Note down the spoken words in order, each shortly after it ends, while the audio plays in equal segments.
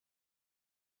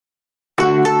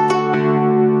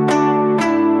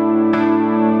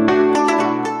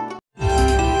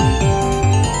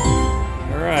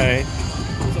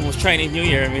Chinese New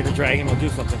Year, maybe the dragon will do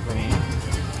something for me.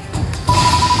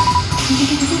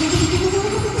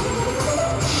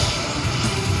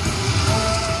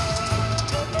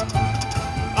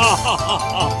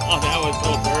 Oh, that was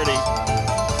so dirty.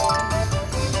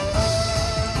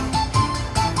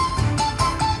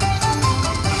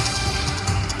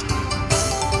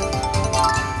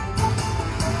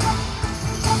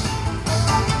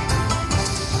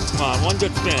 Come on, one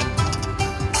good spin.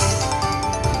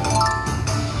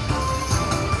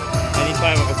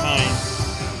 95 of a kind.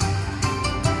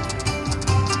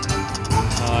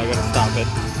 Oh, I gotta stop it.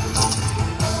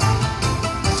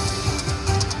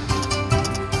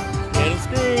 Getting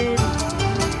screwed.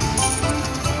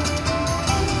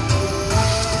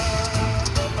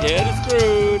 Getting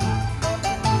screwed.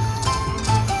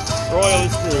 Royally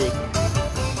screwed.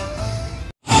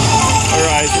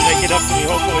 Alright, to make it up to me,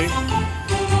 hopefully.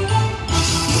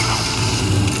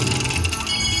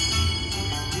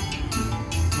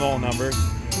 Small numbers.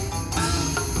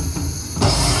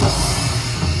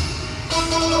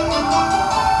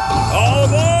 All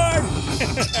aboard!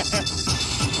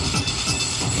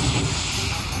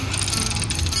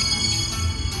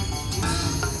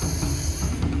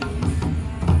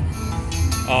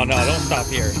 Oh no, don't stop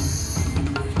here.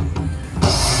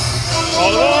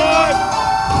 All aboard!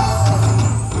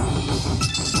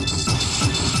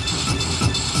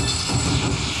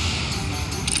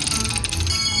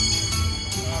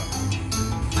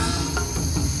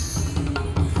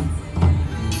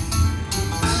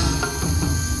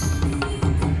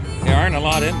 There aren't a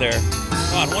lot in there.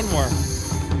 Come on, one more.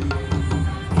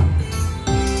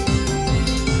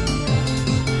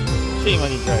 Shame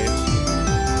on you guys.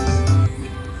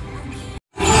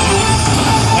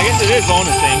 I guess it is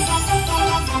bonusing.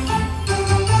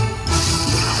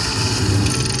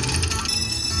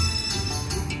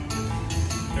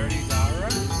 $30.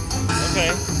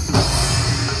 Okay.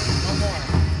 One more.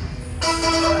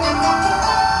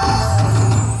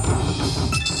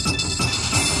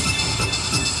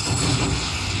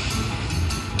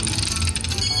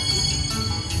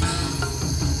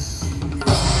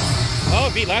 Oh,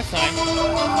 it beat last time.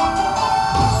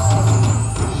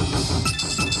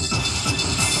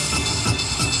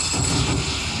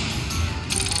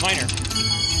 Minor.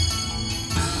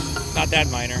 Not that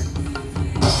minor.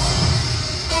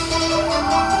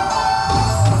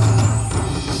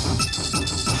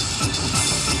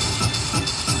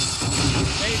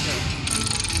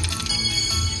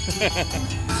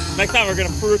 Next time we're gonna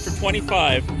prove for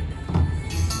 25.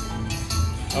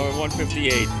 Oh, at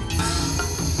 158.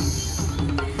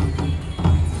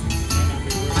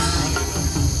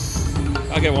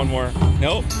 I'll get one more.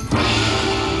 Nope.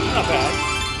 Not bad.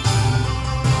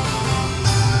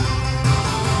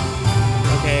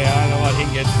 Okay, I don't know what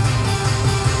ingot.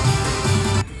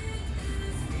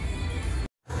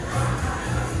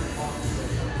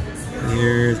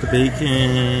 Here's the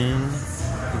bacon,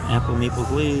 apple maple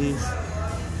glaze,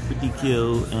 Piggy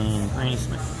and Granny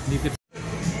Smith.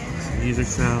 Caesar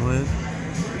salad.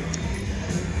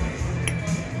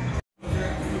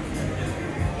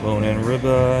 Bone-in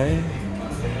ribeye.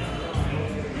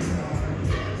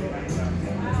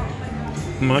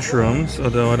 Mushrooms,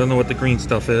 although I don't know what the green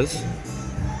stuff is.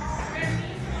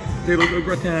 Potato au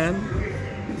gratin.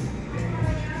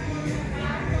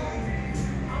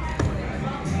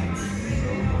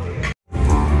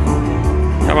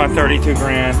 How about 32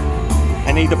 grand?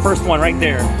 I need the first one right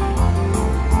there.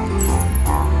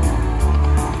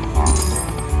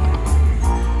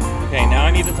 Okay, now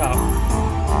I need the top.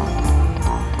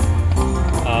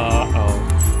 Uh-oh.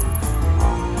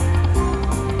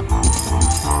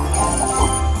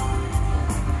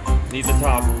 Need the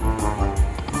top.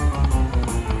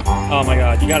 Oh my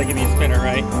god, you gotta give me a spinner,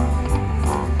 right?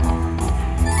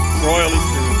 Royally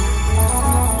screwed.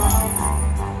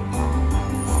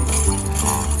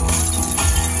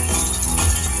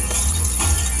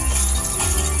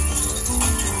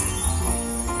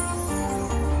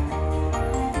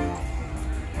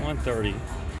 $130.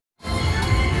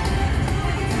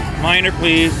 Minor,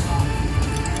 please.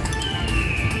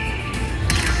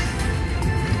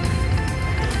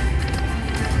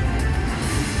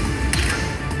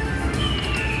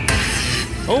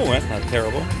 Oh, that's not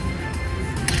terrible.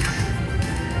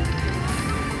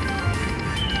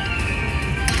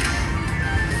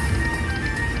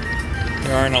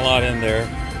 There aren't a lot in there.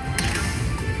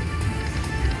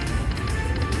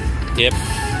 Yep.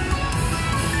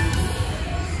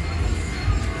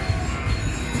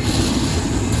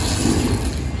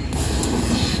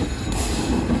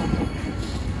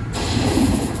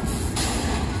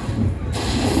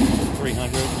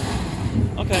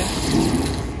 $300. Okay.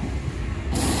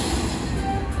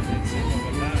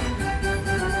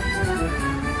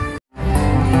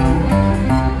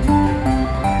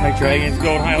 Alright, Dragons,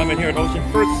 gold high limit here at Ocean.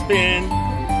 First spin.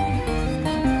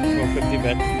 Go 50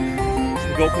 bet. Should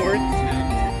we go for it?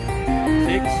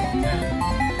 6?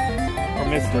 Or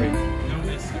mystery? No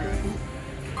mystery.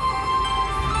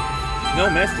 No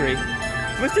mystery.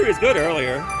 Mystery was good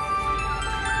earlier. I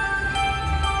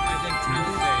think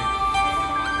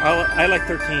 10 I like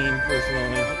 13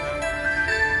 personally.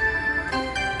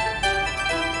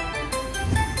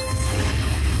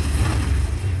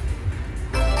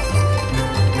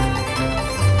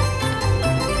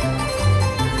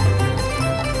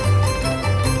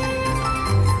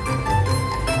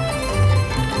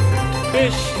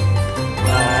 Fish.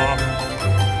 Aww.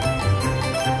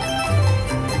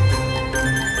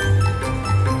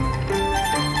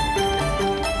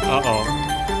 Uh-oh.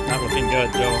 Not looking good,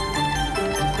 Joe.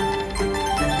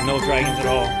 No dragons at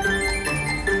all.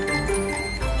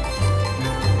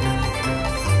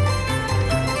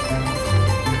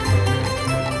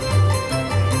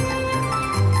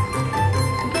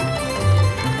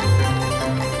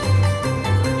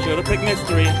 Should have picked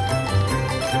mystery.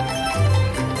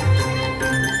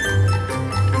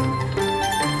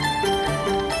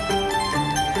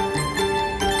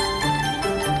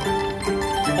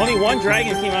 Only one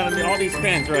dragon came out of all these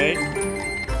spins, right?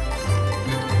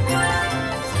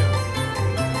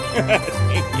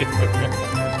 Thank you.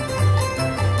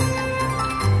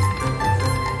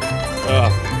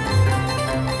 Ugh.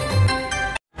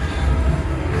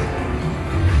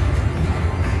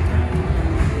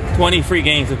 $20 free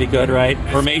games would be good, right?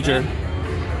 Or major.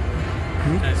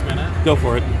 Can I spin it? Go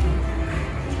for it.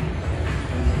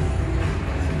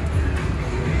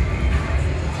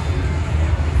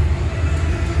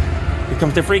 Here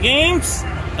comes the free games.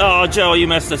 Oh, Joe, you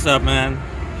messed this up, man.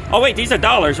 Oh, wait, these are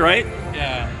dollars, right?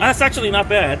 Yeah. That's actually not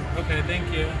bad. Okay,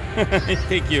 thank you.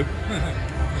 Thank you.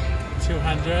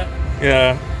 200.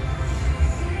 Yeah.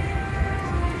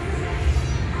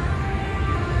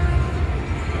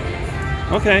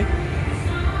 Okay.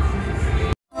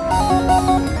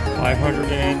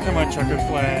 500 in. Come on, Checkered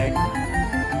Flag.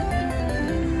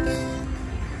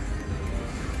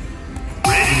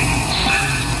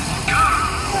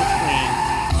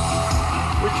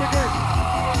 We're triggered.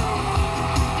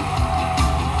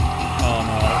 Oh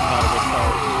no, that's not a good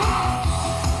start.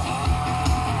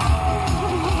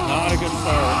 Not a good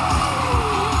start.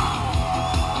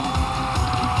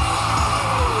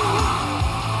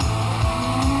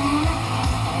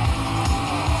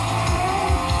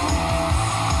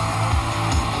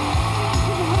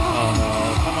 Oh no,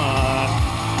 come on.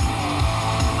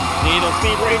 Need a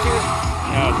speed racer?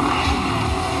 Yes.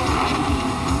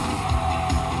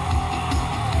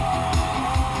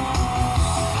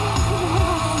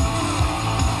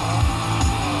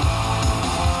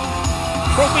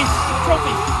 Trophies!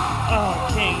 Trophies! Oh,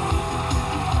 king.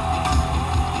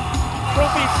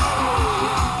 Trophies!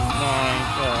 9.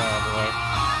 Oh, boy.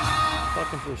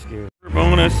 Fucking first gear.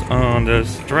 Bonus on this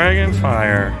Dragon's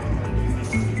Fire.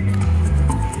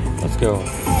 Let's go.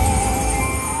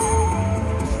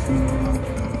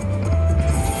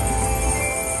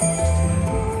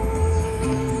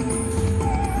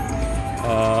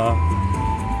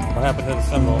 What happened to the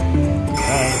symbol?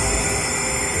 Nice.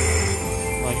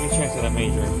 Give me a chance at that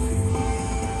major.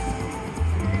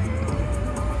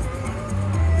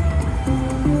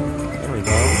 There we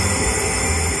go.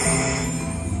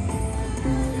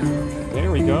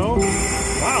 There we go.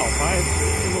 Wow, 5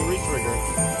 single retrigger.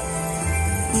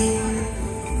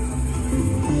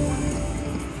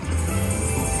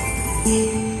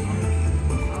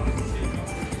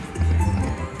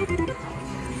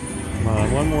 Come on,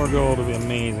 one more goal to be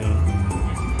amazing.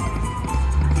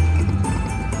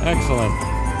 Excellent.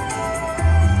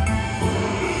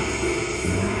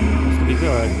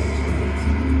 Good.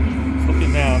 It's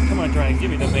looking down. Come on, Dragon.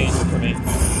 Give me the major for me.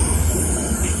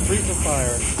 Freeze of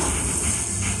fire.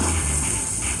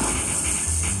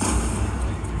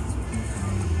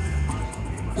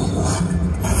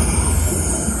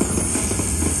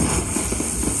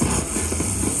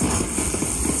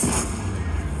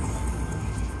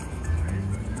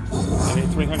 Okay,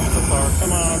 300 so far.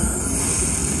 Come on.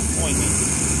 Point me.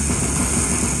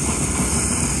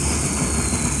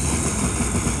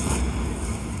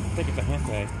 I think it's a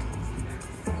Handpay.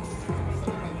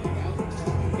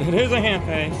 It is a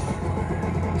Handpay.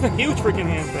 It's a huge freaking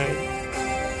Handpay.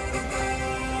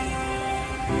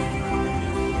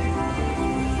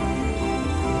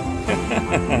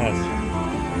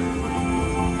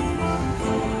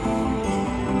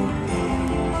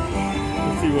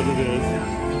 Let's see what it is.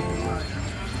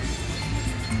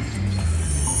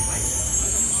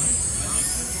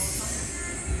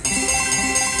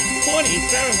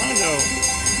 $2,700.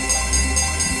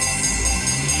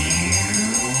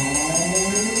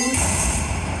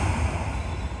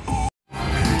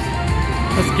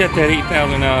 get that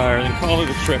 $8,000 and call it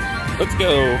a trip. Let's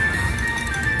go.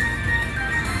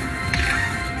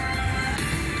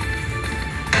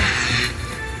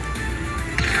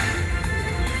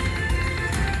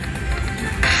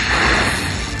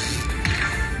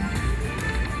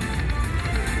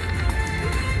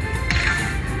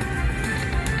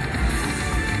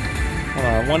 Hold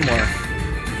on, one more.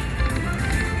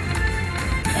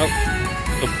 Oh.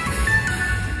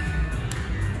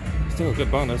 Still a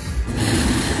good bonus.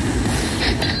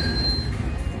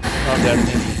 Oh, that's it.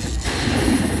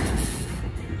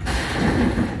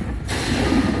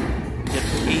 Get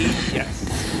the 8, yes.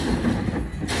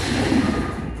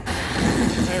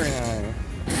 Very nice.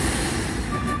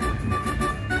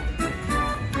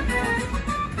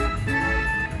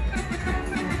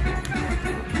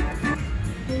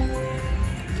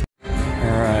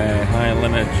 Alright, high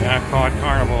limit Jackpot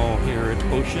Carnival here at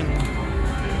Ocean.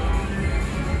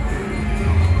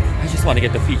 I just want to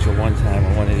get the feature one time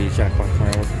on one of these Jackpot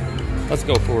Carnivals. Let's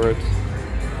go for it.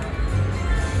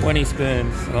 20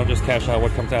 spins, and I'll just cash out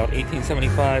what comes out.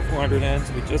 $18.75, 400 ends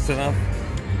will be just enough.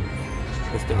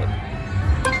 Let's do it.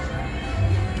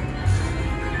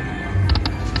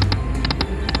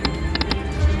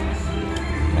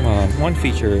 Come on, one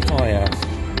feature, that's all I ask.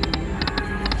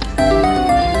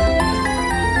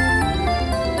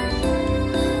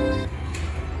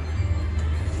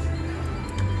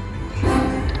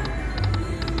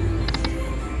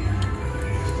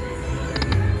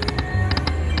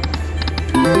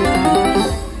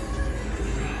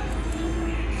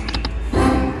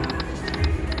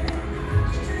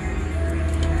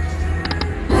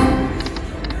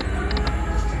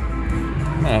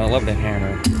 Man, I love the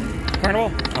hammer.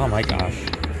 Carnival? Oh my gosh.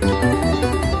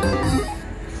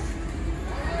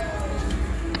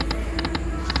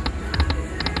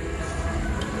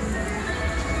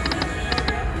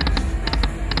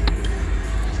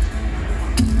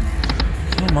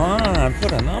 Come on,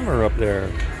 put a number up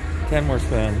there. 10 more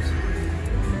spins.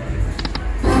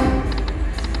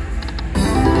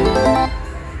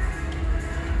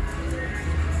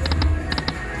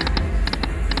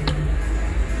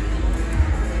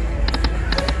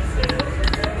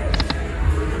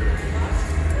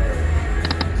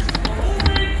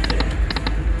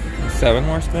 Seven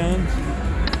more spins?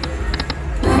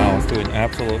 Wow, it's doing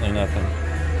absolutely nothing.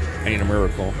 I need a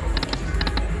miracle.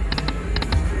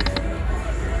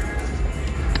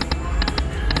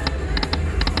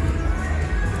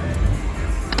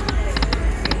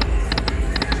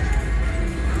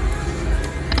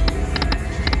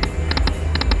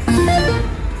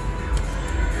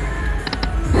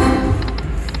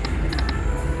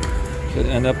 Should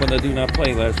end up on the do not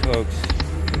play list, folks.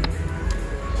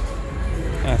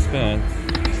 Last spin.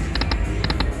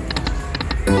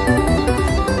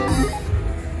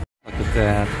 Look at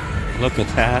that. Look at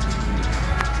that.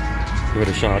 Give it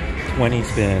a shot. 20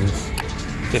 spins.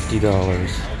 $50. See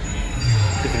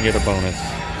if we can get a bonus.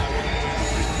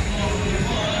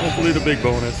 Hopefully the big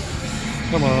bonus.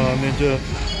 Come on, Ninja.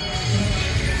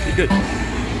 Be good.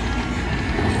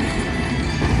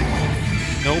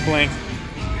 No blank.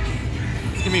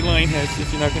 Just give me line heads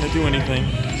if you're not going to do anything.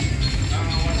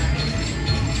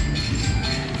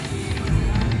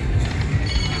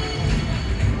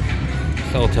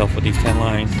 So tough with these 10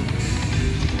 lines.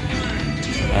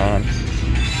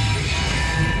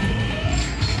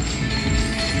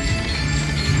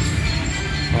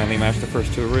 Finally matched the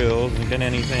first two reels, didn't get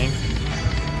anything.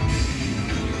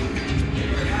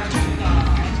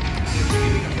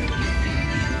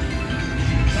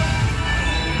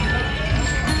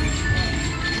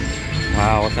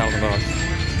 Wow, $1,000.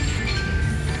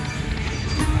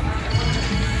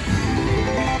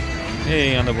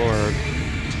 Hey, on the board.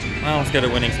 Well, let's get a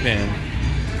winning spin.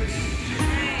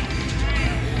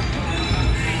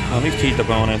 At least cheat the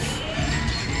bonus.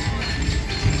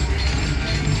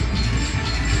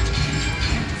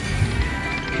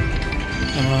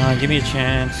 Come on, give me a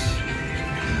chance.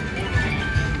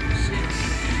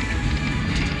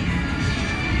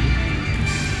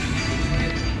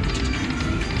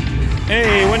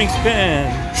 Hey, winning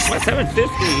spin.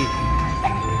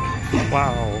 $750.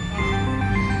 Wow.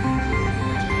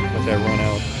 Let that run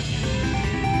out.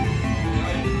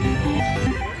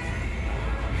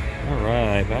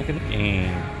 Alright, back in the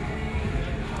game.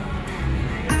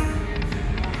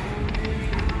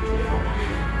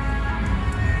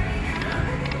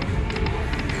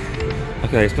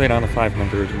 Okay, let's play it on the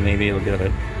 500 and maybe it'll get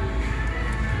it.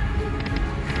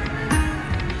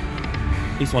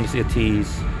 At least want to see a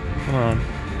tease. Come on.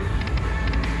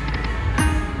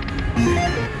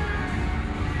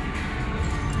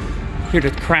 Here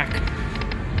to crack.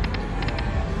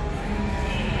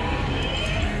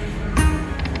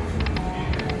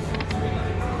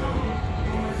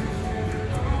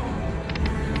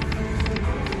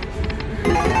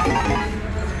 Okay.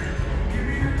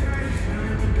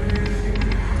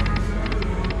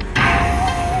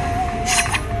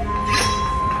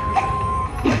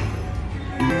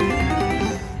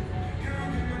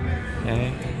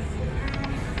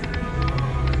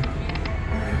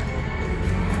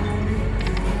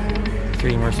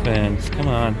 Three more spins. Come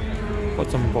on.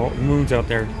 Put some moons out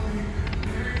there.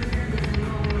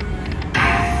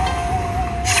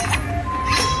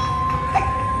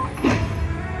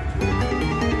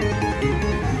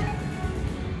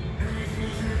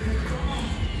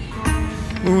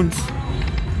 Moons.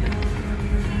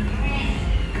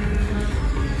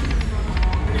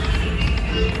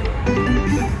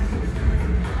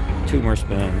 Two more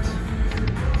spins.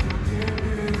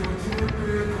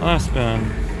 Last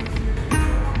spin.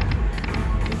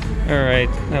 Alright,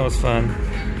 that was fun.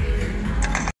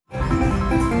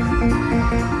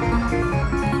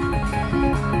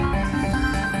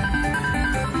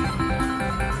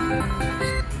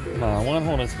 Come on, one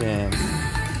whole spin.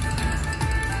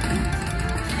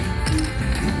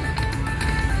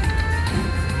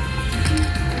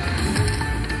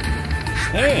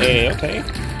 Hey, okay.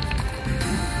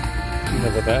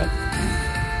 Live with that.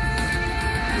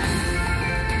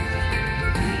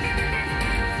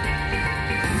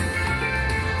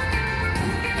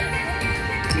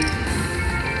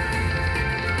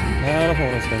 Not a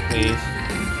bonus spin, please.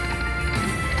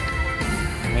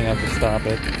 I may have to stop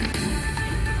it.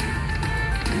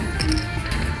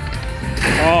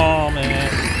 Oh man,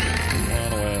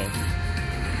 one away.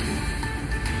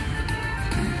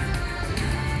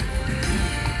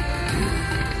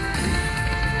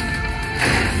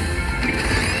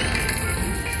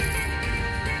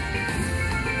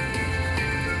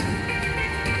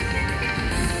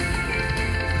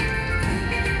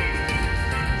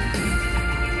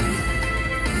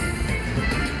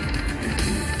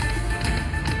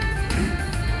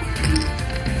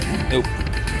 Nope.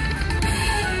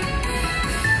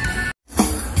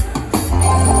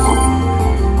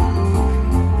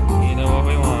 You know what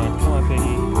we want. Come on,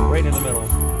 Piggy. Right in the middle.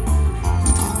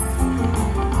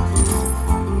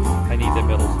 I need the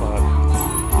middle spot.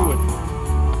 Do it.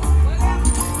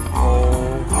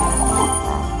 Oh.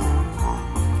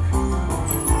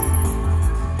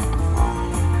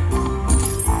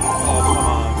 Oh, come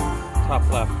on. Top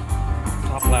left.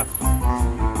 Top left.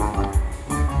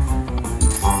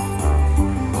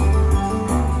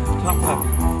 Top left.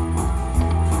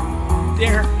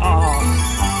 There. Oh.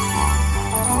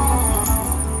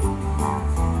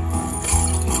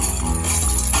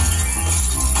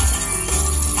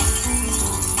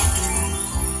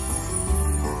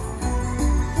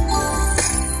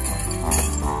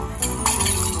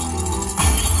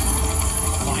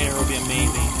 Minor would be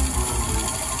amazing.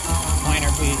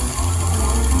 Minor, please.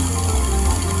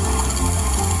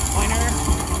 Minor.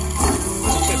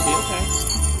 50, okay.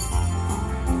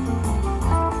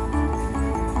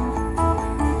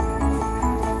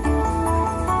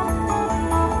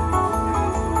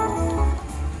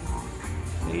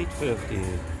 $8.50.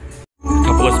 A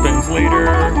couple of spins later.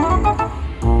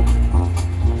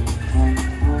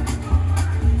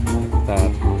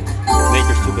 That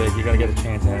Maker's too big. You gotta get a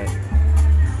chance at it.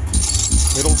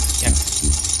 Middle, yeah.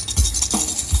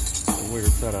 A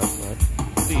weird setup, but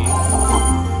let's see.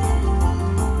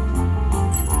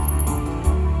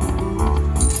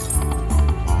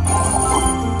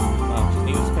 Wow, just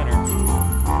need a spinner.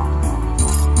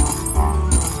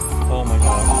 Oh my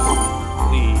gosh.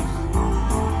 Please.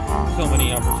 So many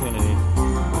opportunities.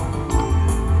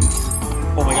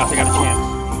 Oh my gosh, I got a chance.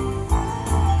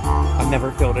 I've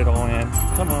never filled it all in.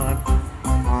 Come on.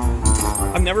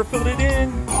 I've never filled it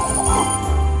in. Come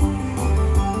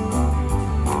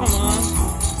on.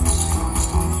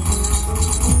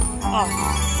 Oh.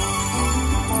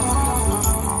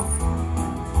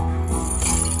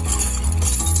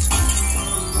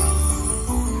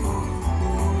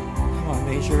 Come on,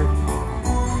 Major.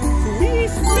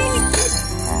 Please, please.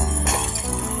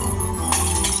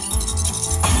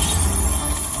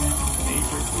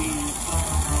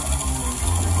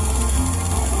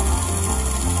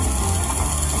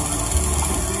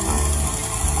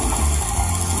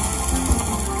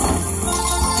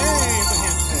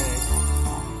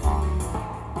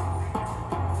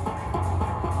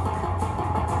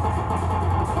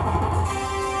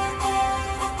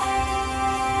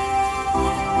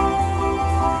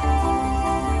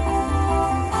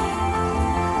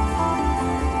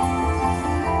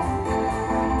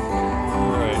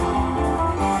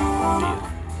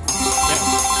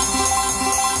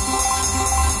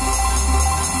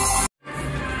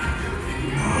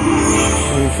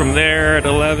 From there at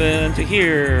 11 to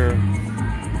here.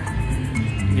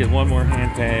 get one more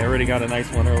hand pay. I already got a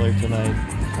nice one earlier tonight.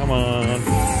 Come on.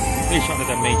 Please show me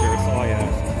that major. That's all I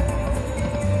asked.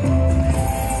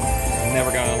 I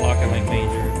never got a lock on my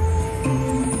major.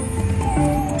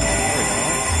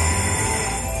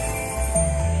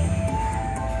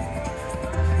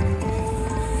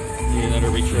 Need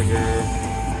another retrigger.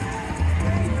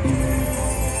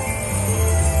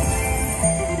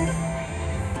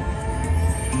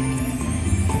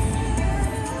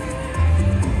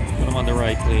 Put them on the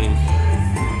right, please.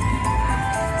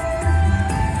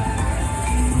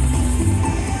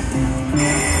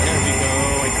 There we go.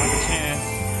 I got the chance.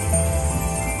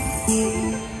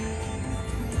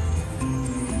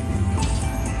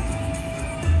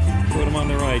 Put them on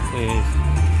the right, please.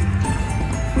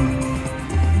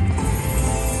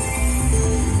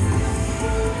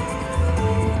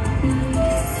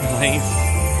 Nice.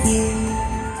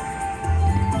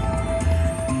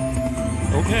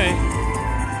 Okay.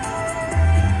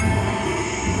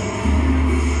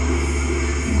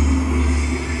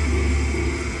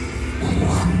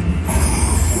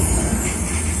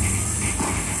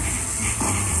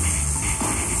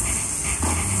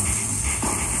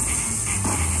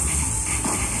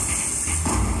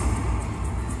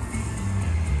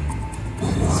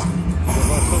 Good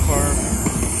luck so far.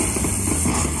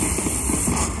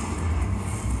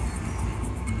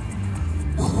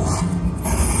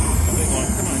 Big one.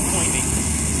 Come on, point me.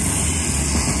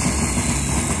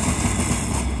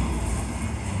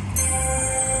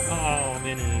 Oh,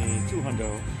 mini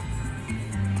 200.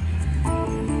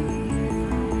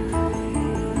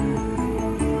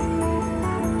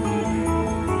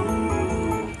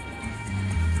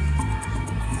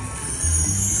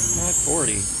 Not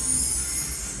 40.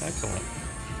 Excellent.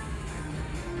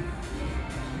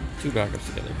 Two backups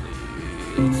together,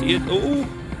 please. See it? Oh!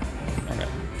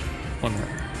 Alright. One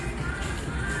more.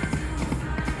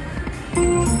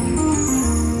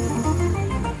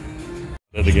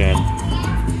 It again.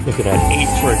 Look at that 8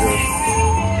 trigger.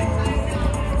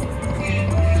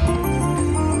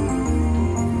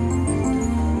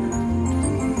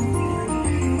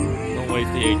 Don't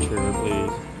waste the 8 trigger,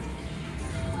 please.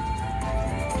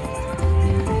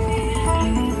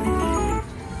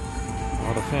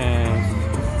 All the fans.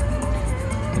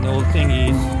 And the old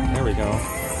thingies. There we go.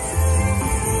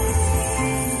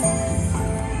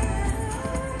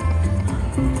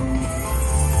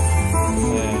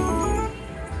 Okay.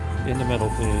 In the middle,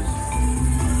 please.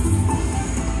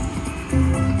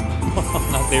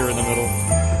 Not there in the middle.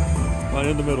 Not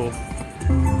in the middle.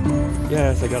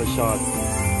 Yes, I got a shot.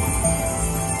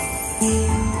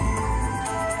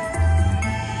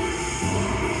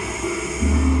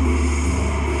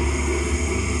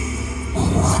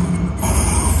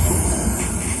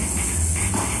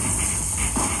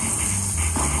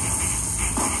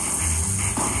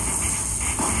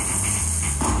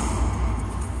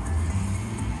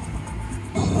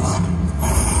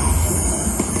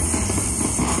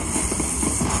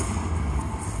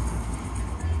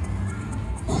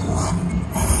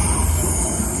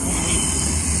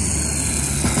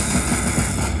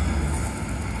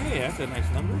 That's a nice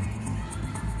number.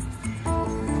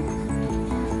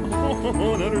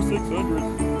 Oh, another 600.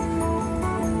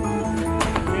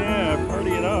 Yeah,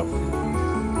 party it up.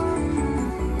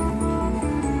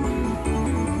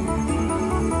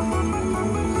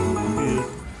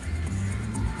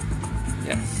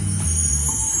 Yes.